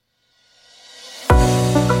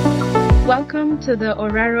Welcome to the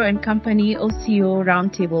Oraro and Company OCO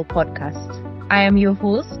Roundtable podcast. I am your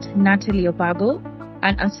host, Natalie Obago,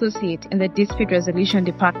 an associate in the Dispute Resolution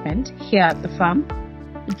Department here at the firm.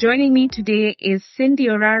 Joining me today is Cindy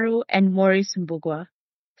Oraro and Morris Mbugua.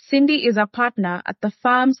 Cindy is a partner at the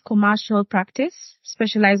firm's commercial practice,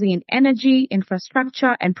 specializing in energy,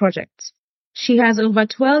 infrastructure, and projects. She has over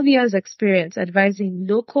 12 years' experience advising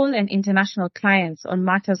local and international clients on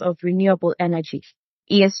matters of renewable energy,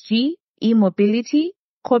 ESG, e-mobility,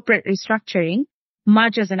 corporate restructuring,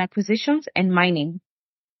 mergers and acquisitions, and mining.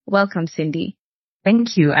 Welcome, Cindy.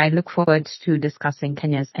 Thank you. I look forward to discussing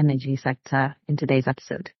Kenya's energy sector in today's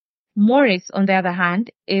episode. Morris, on the other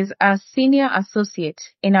hand, is a senior associate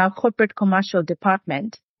in our corporate commercial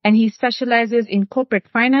department, and he specializes in corporate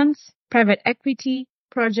finance, private equity,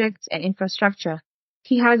 projects, and infrastructure.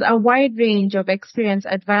 He has a wide range of experience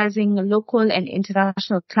advising local and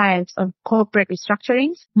international clients on corporate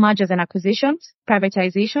restructurings, mergers and acquisitions,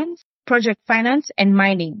 privatizations, project finance, and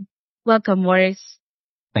mining. Welcome, Morris.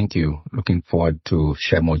 Thank you. Looking forward to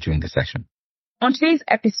share more during the session. On today's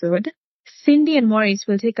episode, Cindy and Morris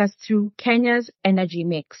will take us through Kenya's energy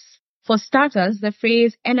mix. For starters, the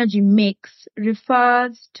phrase energy mix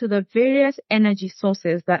refers to the various energy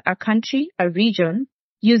sources that a country, a region,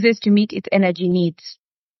 uses to meet its energy needs.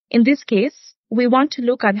 In this case, we want to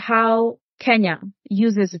look at how Kenya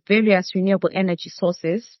uses various renewable energy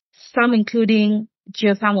sources, some including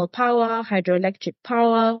geothermal power, hydroelectric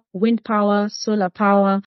power, wind power, solar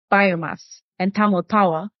power, biomass, and thermal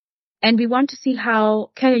power. And we want to see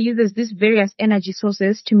how Kenya uses these various energy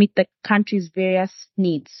sources to meet the country's various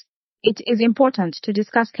needs. It is important to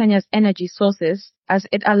discuss Kenya's energy sources as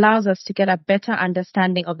it allows us to get a better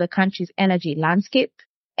understanding of the country's energy landscape,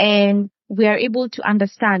 and we are able to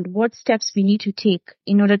understand what steps we need to take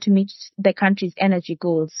in order to meet the country's energy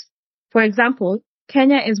goals. For example,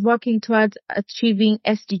 Kenya is working towards achieving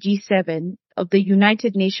SDG 7 of the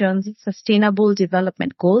United Nations Sustainable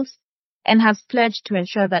Development Goals and has pledged to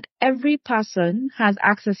ensure that every person has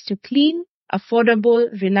access to clean, affordable,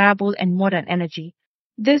 reliable, and modern energy.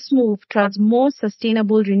 This move towards more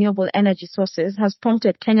sustainable renewable energy sources has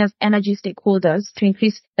prompted Kenya's energy stakeholders to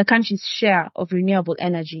increase the country's share of renewable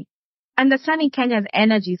energy. Understanding Kenya's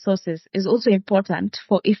energy sources is also important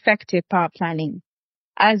for effective power planning,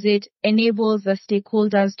 as it enables the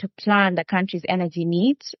stakeholders to plan the country's energy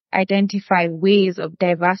needs, identify ways of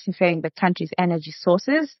diversifying the country's energy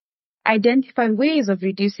sources, identify ways of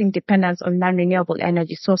reducing dependence on non-renewable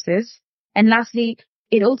energy sources, and lastly,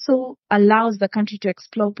 it also allows the country to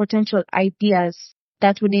explore potential ideas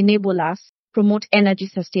that would enable us promote energy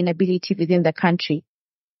sustainability within the country.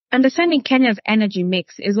 Understanding Kenya's energy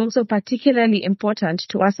mix is also particularly important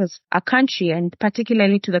to us as a country and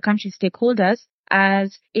particularly to the country's stakeholders,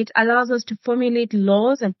 as it allows us to formulate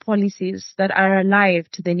laws and policies that are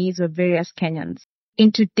alive to the needs of various Kenyans.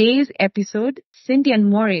 In today's episode, Cindy and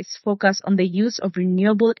Morris focus on the use of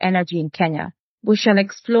renewable energy in Kenya. We shall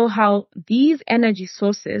explore how these energy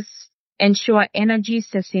sources ensure energy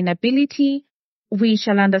sustainability. We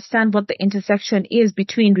shall understand what the intersection is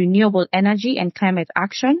between renewable energy and climate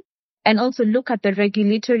action, and also look at the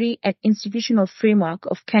regulatory and institutional framework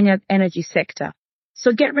of Kenya's energy sector.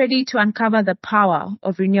 So get ready to uncover the power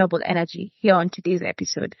of renewable energy here on today's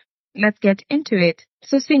episode. Let's get into it.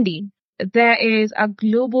 So Cindy, there is a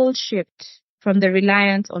global shift from the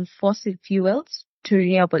reliance on fossil fuels to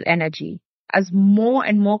renewable energy, as more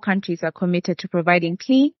and more countries are committed to providing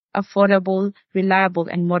clean, affordable, reliable,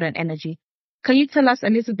 and modern energy. Can you tell us a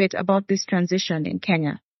little bit about this transition in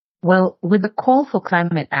Kenya? Well, with the call for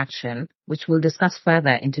climate action, which we'll discuss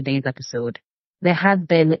further in today's episode, there has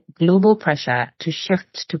been global pressure to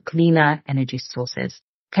shift to cleaner energy sources.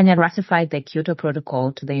 Kenya ratified the Kyoto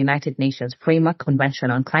Protocol to the United Nations Framework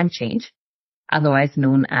Convention on Climate Change, otherwise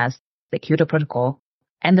known as the Kyoto Protocol,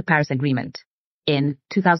 and the Paris Agreement in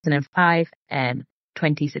 2005 and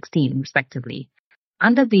 2016, respectively.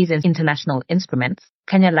 Under these international instruments,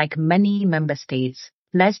 Kenya, like many member states,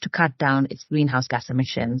 pledged to cut down its greenhouse gas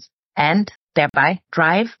emissions and thereby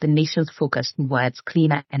drive the nation's focus towards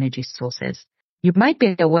cleaner energy sources. You might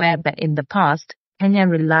be aware that in the past, Kenya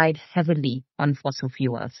relied heavily on fossil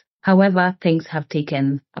fuels. However, things have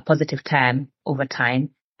taken a positive turn over time,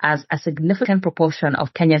 as a significant proportion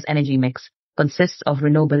of Kenya's energy mix consists of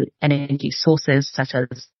renewable energy sources such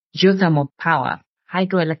as geothermal power,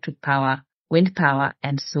 hydroelectric power, wind power,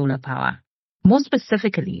 and solar power. More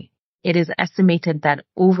specifically, it is estimated that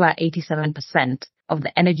over 87% of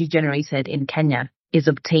the energy generated in Kenya is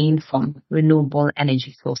obtained from renewable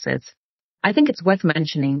energy sources. I think it's worth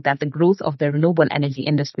mentioning that the growth of the renewable energy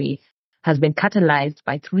industry has been catalyzed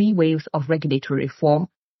by three waves of regulatory reform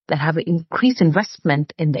that have increased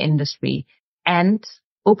investment in the industry and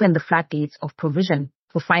opened the floodgates of provision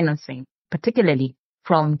for financing, particularly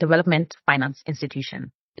from development finance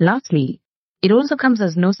institutions. Lastly, it also comes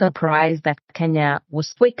as no surprise that Kenya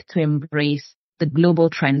was quick to embrace the global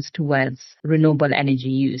trends towards renewable energy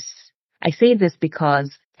use. I say this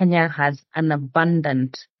because Kenya has an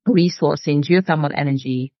abundant resource in geothermal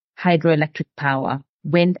energy, hydroelectric power,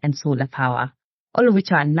 wind and solar power, all of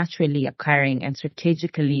which are naturally occurring and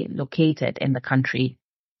strategically located in the country.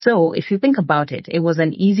 So if you think about it, it was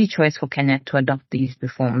an easy choice for Kenya to adopt these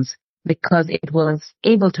reforms because it was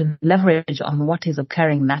able to leverage on what is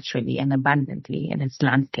occurring naturally and abundantly in its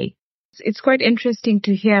landscape. It's quite interesting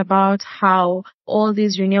to hear about how all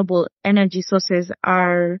these renewable energy sources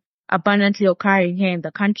are abundantly occurring here in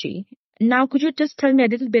the country. Now, could you just tell me a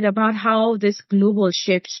little bit about how this global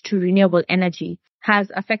shift to renewable energy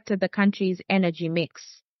has affected the country's energy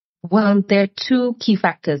mix? Well, there are two key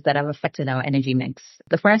factors that have affected our energy mix.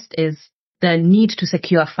 The first is the need to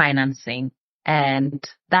secure financing, and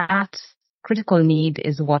that critical need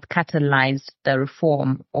is what catalyzed the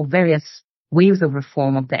reform or various waves of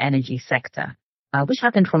reform of the energy sector, which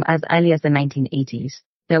happened from as early as the 1980s.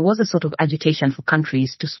 There was a sort of agitation for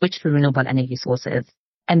countries to switch to renewable energy sources,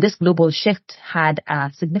 and this global shift had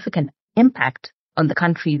a significant impact on the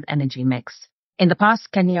country's energy mix. In the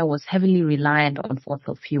past, Kenya was heavily reliant on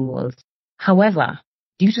fossil fuels. However,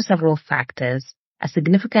 due to several factors, a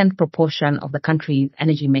significant proportion of the country's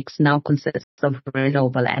energy mix now consists of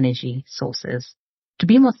renewable energy sources. To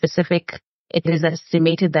be more specific, it is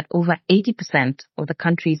estimated that over 80% of the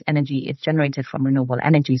country's energy is generated from renewable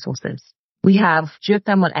energy sources. We have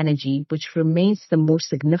geothermal energy, which remains the most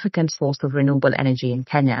significant source of renewable energy in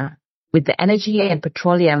Kenya, with the Energy and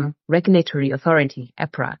Petroleum Regulatory Authority,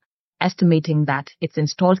 EPRA, estimating that its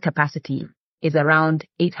installed capacity is around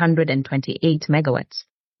 828 megawatts.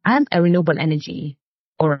 As a renewable energy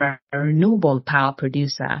or a renewable power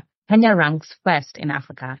producer, Kenya ranks first in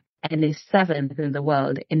Africa and is seventh in the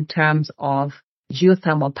world in terms of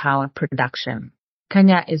geothermal power production.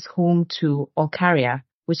 Kenya is home to Oraro,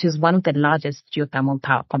 which is one of the largest geothermal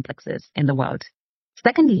power complexes in the world.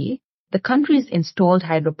 Secondly, the country's installed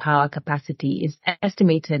hydropower capacity is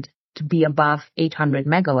estimated to be above 800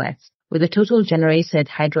 megawatts, with the total generated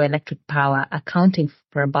hydroelectric power accounting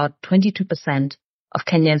for about 22% of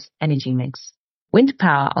Kenya's energy mix. Wind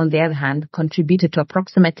power, on the other hand, contributed to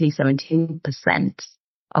approximately 17%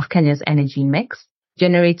 of Kenya's energy mix,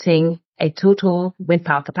 generating a total wind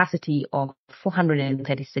power capacity of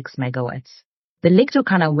 436 megawatts. The Lake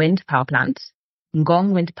Turkana wind power plant,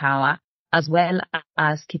 Ngong wind power, as well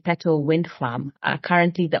as Kipeto wind farm are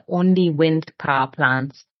currently the only wind power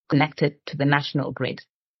plants connected to the national grid.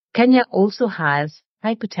 Kenya also has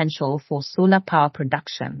high potential for solar power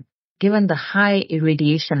production, given the high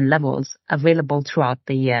irradiation levels available throughout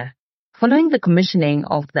the year. Following the commissioning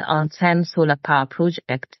of the Al-10 solar power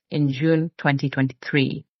project in June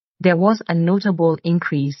 2023, there was a notable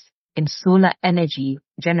increase in solar energy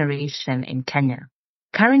generation in Kenya.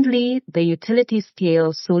 Currently, the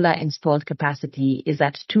utility-scale solar installed capacity is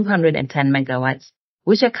at 210 megawatts,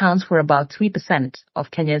 which accounts for about 3%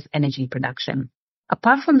 of Kenya's energy production.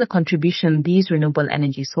 Apart from the contribution these renewable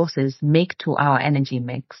energy sources make to our energy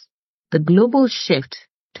mix, the global shift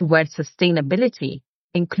towards sustainability,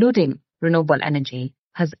 including renewable energy,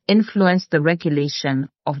 has influenced the regulation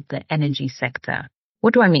of the energy sector.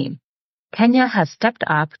 What do I mean? Kenya has stepped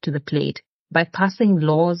up to the plate by passing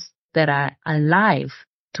laws that are alive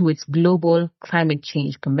to its global climate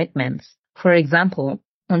change commitments. For example,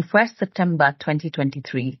 on 1st September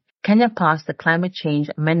 2023, Kenya passed the Climate Change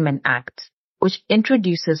Amendment Act, which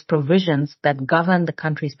introduces provisions that govern the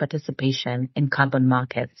country's participation in carbon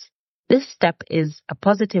markets. This step is a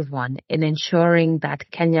positive one in ensuring that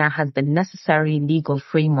Kenya has the necessary legal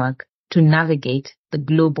framework to navigate the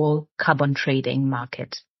global carbon trading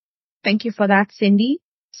market. Thank you for that, Cindy.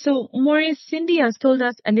 So, Maurice, Cindy has told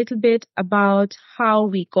us a little bit about how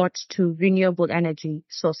we got to renewable energy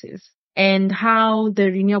sources and how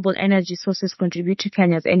the renewable energy sources contribute to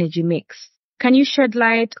Kenya's energy mix. Can you shed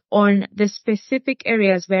light on the specific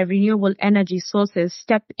areas where renewable energy sources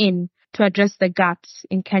step in to address the gaps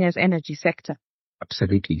in Kenya's energy sector?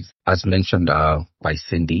 Absolutely. As mentioned by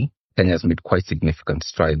Cindy, Kenya has made quite significant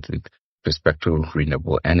strides with respect to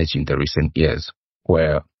renewable energy in the recent years,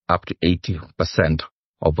 where up to 80%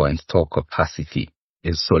 of our installed capacity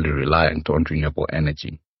is solely reliant on renewable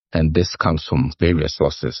energy. And this comes from various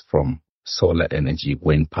sources, from solar energy,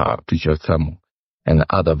 wind power, to geothermal, and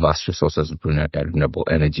other vast resources of renewable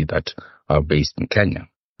energy that are based in Kenya.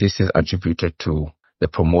 This is attributed to the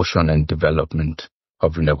promotion and development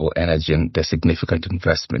of renewable energy and the significant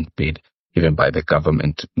investment made even by the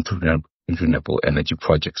government into renewable energy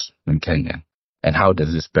projects in Kenya. And how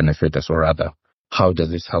does this benefit us, or rather, how does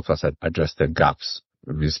this help us address the gaps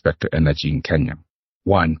with respect to energy in Kenya?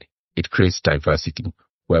 One, it creates diversity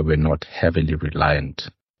where we're not heavily reliant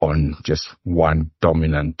on just one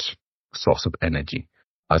dominant source of energy.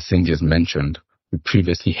 As Cindy has mentioned, we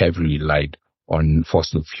previously heavily relied on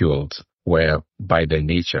fossil fuels, where by their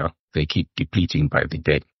nature, they keep depleting by the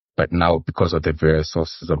day. But now, because of the various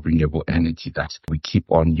sources of renewable energy that we keep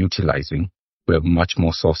on utilizing, we have much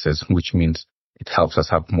more sources, which means it helps us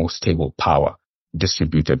have more stable power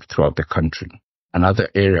distributed throughout the country. Another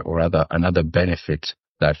area, or rather another benefit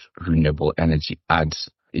that renewable energy adds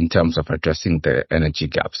in terms of addressing the energy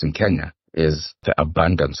gaps in Kenya is the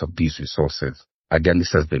abundance of these resources. Again,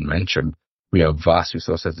 this has been mentioned. We have vast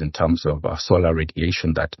resources in terms of solar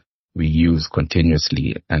radiation that we use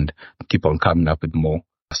continuously and keep on coming up with more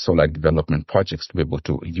solar development projects to be able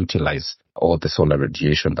to utilize all the solar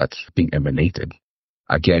radiation that's being emanated.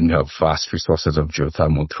 Again, we have vast resources of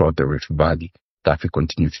geothermal throughout the Rift Valley that we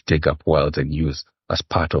continue to take up wells and use as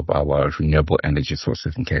part of our renewable energy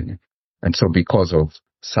sources in Kenya. And so because of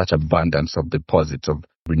such abundance of deposits of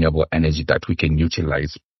renewable energy that we can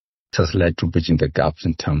utilize, it has led to bridging the gaps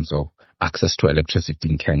in terms of access to electricity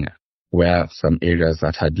in Kenya, where some areas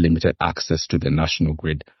that had limited access to the national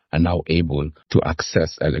grid are now able to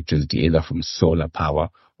access electricity either from solar power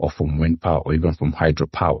or from wind power or even from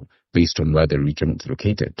hydropower based on where the region is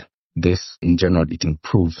located. This, in general, it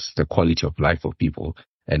improves the quality of life of people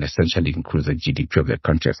and essentially improves the GDP of the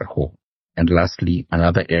country as a whole. And lastly,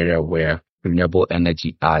 another area where renewable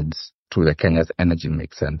energy adds to the Kenya's energy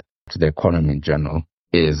mix and to the economy in general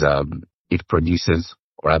is it produces,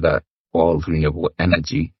 or rather all renewable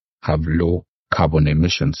energy have low carbon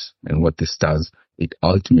emissions. And what this does, it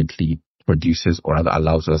ultimately produces, or rather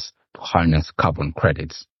allows us to harness carbon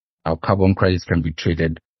credits. Our carbon credits can be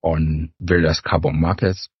traded on various carbon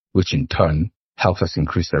markets, which in turn helps us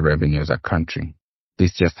increase the revenue as a country.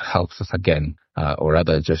 This just helps us again, or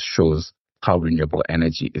rather just shows how renewable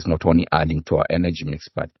energy is not only adding to our energy mix,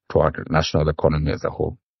 but to our national economy as a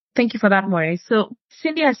whole. Thank you for that, Morris. So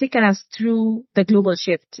Cindy has taken us through the global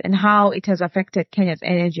shift and how it has affected Kenya's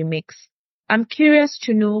energy mix. I'm curious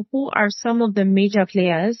to know who are some of the major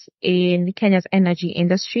players in Kenya's energy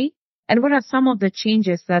industry and what are some of the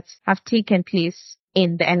changes that have taken place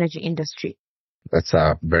in the energy industry? That's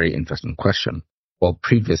a very interesting question. Well,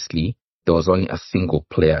 previously, there was only a single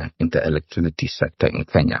player in the electricity sector in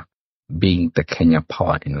Kenya, being the Kenya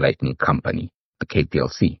Power and Lighting Company, the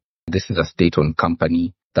KPLC. This is a state-owned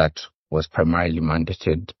company that was primarily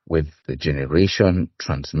mandated with the generation,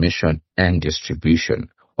 transmission, and distribution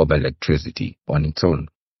of electricity on its own.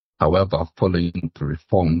 However, following the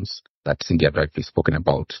reforms that Cindy had rightly spoken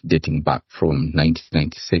about, dating back from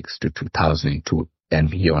 1996 to 2002 and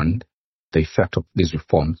beyond, the effect of these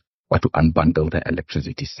reforms were to unbundle the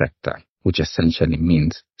electricity sector, which essentially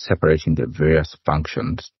means separating the various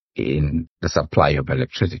functions in the supply of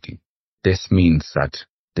electricity. This means that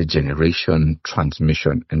the generation,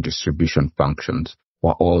 transmission, and distribution functions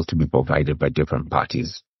were all to be provided by different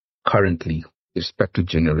parties. Currently, with respect to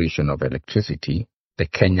generation of electricity, the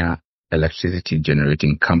Kenya Electricity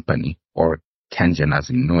Generating Company, or KENGEN as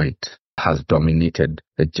we know it, has dominated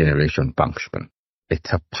the generation function.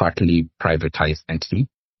 It's a partly privatized entity,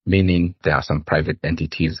 meaning there are some private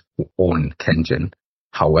entities who own KENGEN.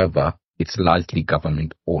 However, it's largely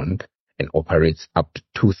government-owned and operates up to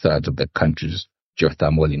 2/3 of the country's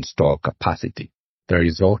geothermal installed capacity. The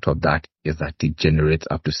result of that is that it generates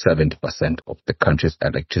up to 70% of the country's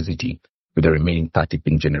electricity, with the remaining 30%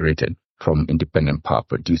 being generated from independent power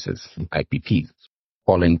producers, IPPs.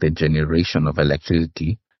 Following the generation of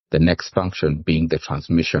electricity, the next function, being the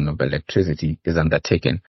transmission of electricity, is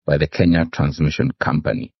undertaken by the Kenya Transmission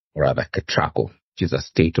Company, or rather KETRACO, which is a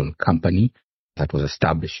state-owned company that was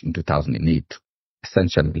established in 2008.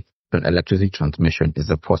 Essentially, electricity transmission is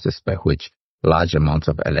a process by which large amounts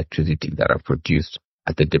of electricity that are produced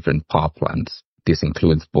at the different power plants, this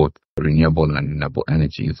includes both renewable and non-renewable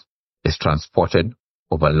energies, is transported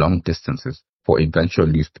over long distances for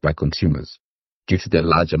eventual use by consumers. Due to the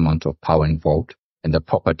large amount of power involved and the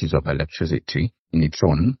properties of electricity in its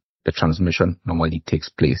own, the transmission normally takes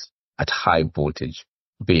place at high voltage,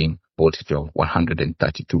 being voltage of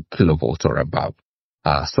 132 kilovolts or above,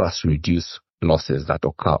 so as to reduce losses that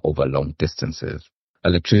occur over long distances.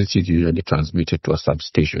 Electricity is usually transmitted to a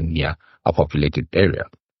substation near a populated area.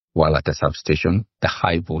 While at a substation, the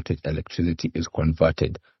high voltage electricity is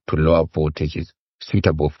converted to lower voltages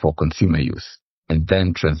suitable for consumer use and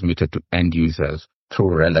then transmitted to end users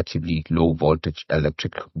through relatively low voltage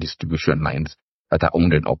electric distribution lines that are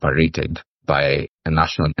owned and operated by a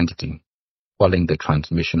national entity. Following the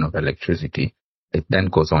transmission of electricity, it then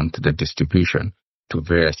goes on to the distribution to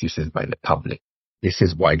various uses by the public. This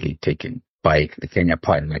is widely taken by the Kenya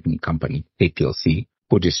Power and Lighting Company, KPLC,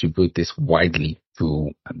 who distribute this widely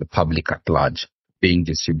to the public at large, being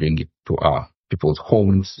distributing it to people's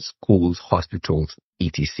homes, schools, hospitals,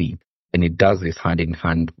 etc. And it does this hand in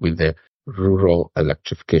hand with the Rural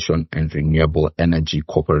Electrification and Renewable Energy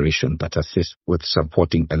Corporation that assists with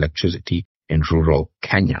supporting electricity in rural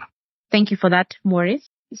Kenya. Thank you for that, Morris.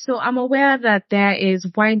 So I'm aware that there is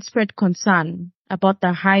widespread concern about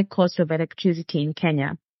the high cost of electricity in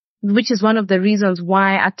Kenya, which is one of the reasons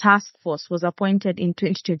why a task force was appointed in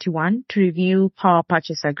 2021 to review power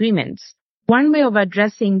purchase agreements. One way of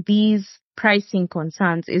addressing these pricing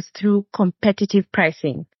concerns is through competitive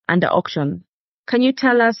pricing under auction. Can you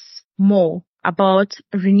tell us more about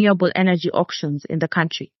renewable energy auctions in the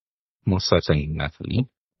country? Most certainly, Natalie.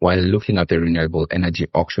 While looking at the renewable energy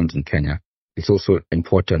auctions in Kenya, it's also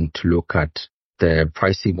important to look at the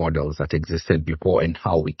pricing models that existed before and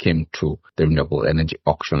how we came to the renewable energy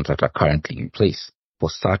auctions that are currently in place. For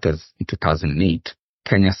starters, in 2008,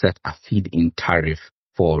 Kenya set a feed-in tariff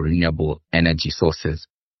for renewable energy sources.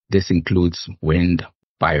 This includes wind,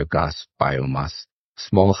 biogas, biomass,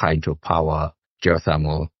 small hydropower,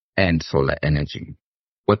 geothermal, and solar energy.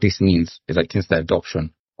 What this means is that since the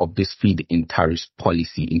adoption of this feed-in tariff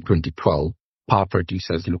policy in 2012, power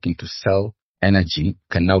producers looking to sell energy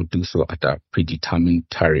can now do so at a predetermined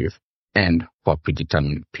tariff and for a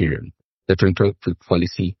predetermined period. The 2012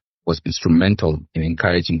 policy was instrumental in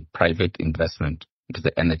encouraging private investment into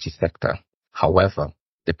the energy sector. However,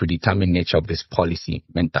 the predetermined nature of this policy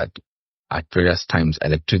meant that at various times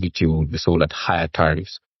electricity will be sold at higher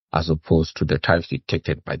tariffs as opposed to the tariffs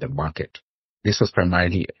dictated by the market. This was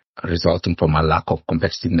primarily resulting from a lack of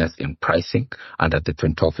competitiveness in pricing under the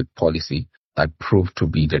 2012 policy that proved to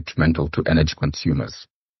be detrimental to energy consumers.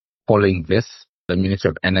 Following this, the Ministry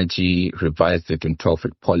of Energy revised the 2012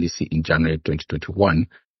 policy in January 2021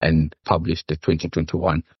 and published the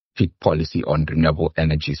 2021 FIT policy on renewable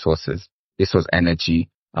energy sources. This was energy,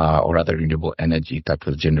 or rather renewable energy that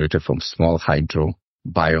was generated from small hydro,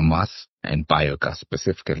 biomass, and biogas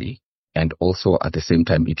specifically. And also at the same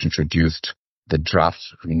time, it introduced the draft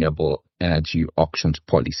renewable energy auctions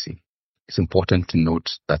policy. It's important to note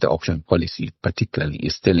that the auction policy particularly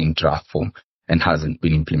is still in draft form and hasn't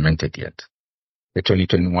been implemented yet. The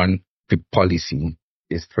 2021 FIT policy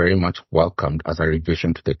is very much welcomed as a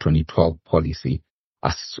revision to the 2012 policy,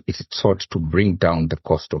 as it sought to bring down the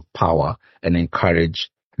cost of power and encourage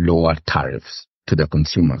lower tariffs to the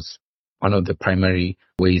consumers. One of the primary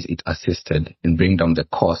ways it assisted in bringing down the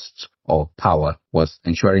costs of power was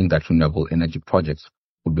ensuring that renewable energy projects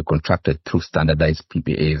would be contracted through standardized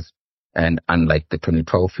PPAs. And unlike the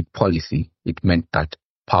 2012 FIT policy, it meant that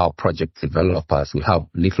power project developers will have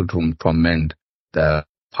little room to amend the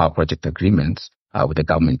power project agreements with the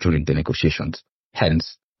government during the negotiations,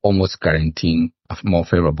 hence almost guaranteeing a more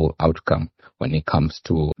favorable outcome when it comes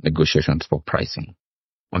to negotiations for pricing.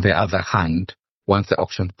 On the other hand, once the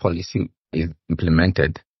auction policy is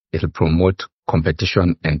implemented, it will promote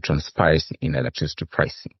competition and transparency in electricity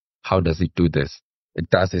pricing. How does it do this? It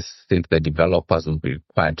does this since the developers will be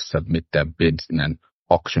required to submit their bids in an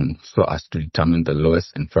auction so as to determine the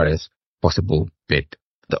lowest and fairest possible bid.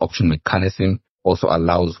 The auction mechanism also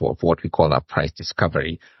allows for what we call a price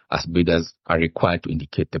discovery, as bidders are required to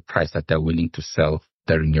indicate the price that they're willing to sell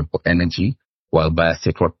the renewable energy, while buyers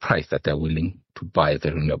state what price that they're willing to buy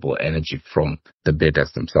the renewable energy from the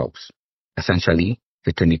bidders themselves. Essentially,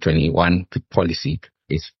 the 2021 FIT policy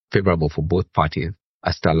is favorable for both parties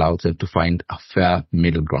as it allows them to find a fair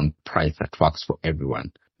middle ground price that works for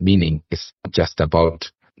everyone, meaning it's not just about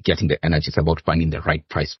getting the energy, it's about finding the right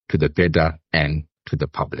price to the bidder and to the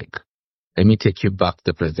public. Let me take you back to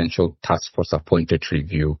the Presidential Task Force appointed to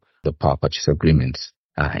review the power purchase agreements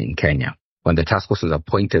in Kenya. When the task force was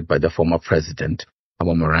appointed by the former president, a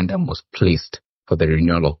memorandum was placed for the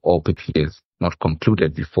renewal of all PPAs not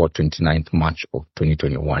concluded before 29th March of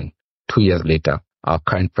 2021. 2 years later, our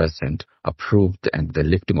current president approved the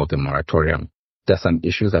lifting of the moratorium. There are some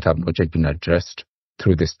issues that have not yet been addressed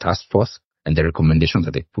through this task force and the recommendations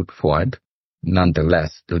that they put forward.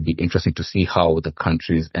 Nonetheless, it will be interesting to see how the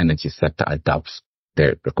country's energy sector adapts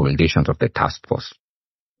the recommendations of the task force.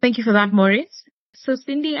 Thank you for that, Morris. So,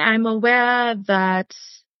 Cindy, I'm aware that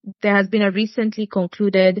there has been a recently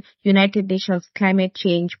concluded United Nations Climate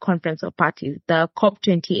Change Conference of Parties, the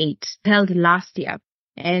COP28, held last year,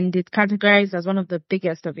 and it's categorized as one of the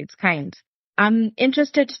biggest of its kind. I'm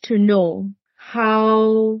interested to know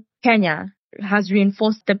how Kenya has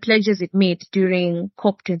reinforced the pledges it made during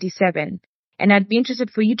COP27. And I'd be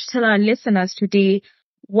interested for you to tell our listeners today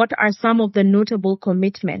what are some of the notable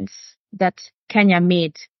commitments that Kenya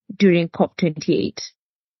made during COP28.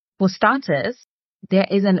 For starters, there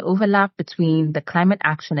is an overlap between the climate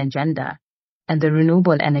action agenda and the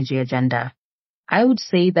renewable energy agenda. I would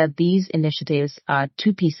say that these initiatives are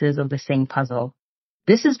two pieces of the same puzzle.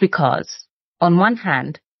 This is because, on one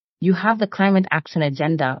hand, you have the climate action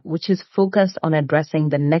agenda, which is focused on addressing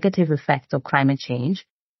the negative effects of climate change,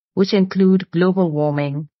 which include global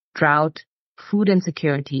warming, drought, food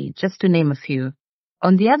insecurity, just to name a few.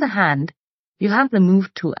 On the other hand, you have the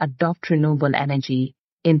move to adopt renewable energy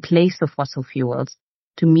in place of fossil fuels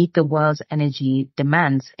to meet the world's energy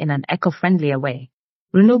demands in an eco-friendlier way.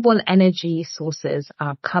 Renewable energy sources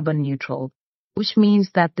are carbon neutral, which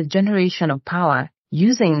means that the generation of power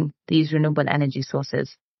using these renewable energy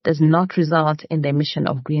sources does not result in the emission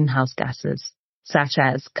of greenhouse gases, such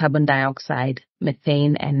as carbon dioxide,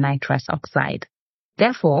 methane, and nitrous oxide.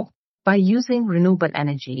 Therefore, by using renewable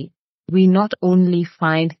energy, we not only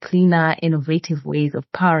find cleaner, innovative ways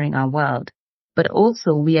of powering our world, but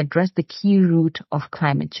also we address the key root of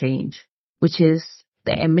climate change, which is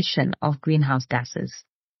the emission of greenhouse gases.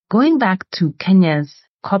 Going back to Kenya's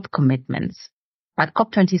COP commitments, at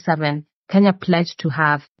COP27, Kenya pledged to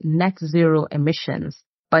have net zero emissions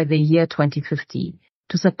by the year 2050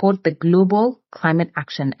 to support the global climate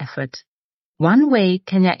action effort. One way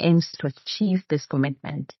Kenya aims to achieve this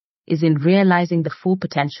commitment is in realizing the full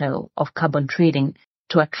potential of carbon trading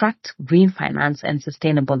to attract green finance and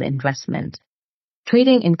sustainable investment.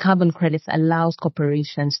 Trading in carbon credits allows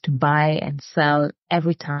corporations to buy and sell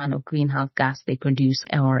every ton of greenhouse gas they produce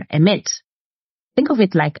or emit. Think of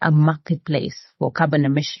it like a marketplace for carbon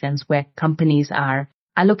emissions where companies are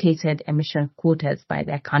allocated emission quotas by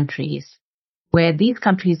their countries. Where these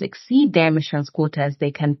countries exceed their emissions quotas,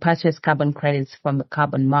 they can purchase carbon credits from the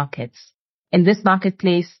carbon markets. In this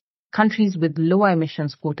marketplace, countries with lower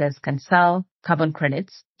emissions quotas can sell carbon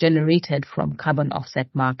credits generated from carbon offset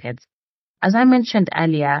markets. As I mentioned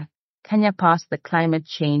earlier, Kenya passed the Climate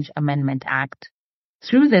Change Amendment Act.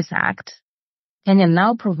 Through this act, Kenya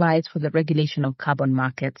now provides for the regulation of carbon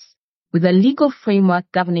markets. With a legal framework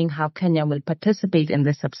governing how Kenya will participate in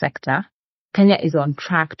this subsector, Kenya is on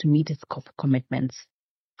track to meet its COP commitments.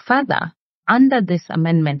 Further, under this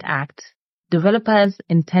Amendment Act, developers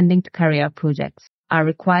intending to carry out projects are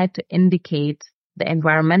required to indicate the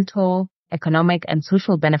environmental, economic, and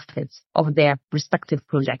social benefits of their respective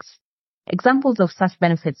projects. Examples of such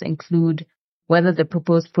benefits include whether the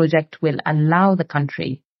proposed project will allow the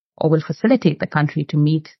country or will facilitate the country to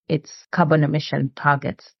meet its carbon emission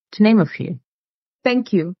targets, to name a few.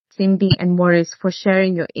 Thank you, Cindy and Morris, for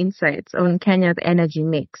sharing your insights on Kenya's energy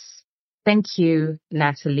mix. Thank you,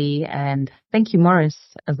 Natalie, and thank you, Morris,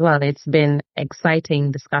 as well. It's been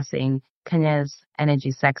exciting discussing Kenya's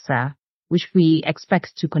energy sector, which we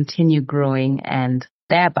expect to continue growing and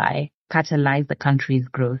thereby catalyze the country's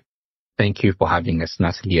growth. Thank you for having us,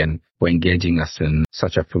 Natalie, and for engaging us in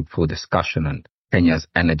such a fruitful discussion on Kenya's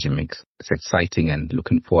energy mix. It's exciting and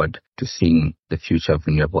looking forward to seeing the future of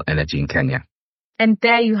renewable energy in Kenya. And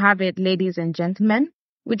there you have it, ladies and gentlemen.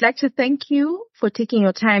 We'd like to thank you for taking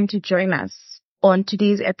your time to join us on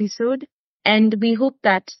today's episode. And we hope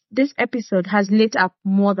that this episode has lit up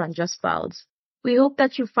more than just files. We hope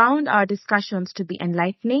that you found our discussions to be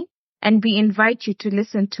enlightening, and we invite you to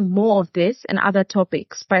listen to more of this and other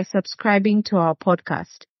topics by subscribing to our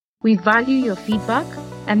podcast. We value your feedback,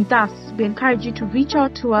 and thus we encourage you to reach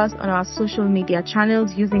out to us on our social media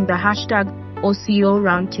channels using the hashtag OCO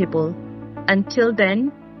Roundtable. Until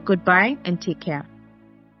then, goodbye and take care.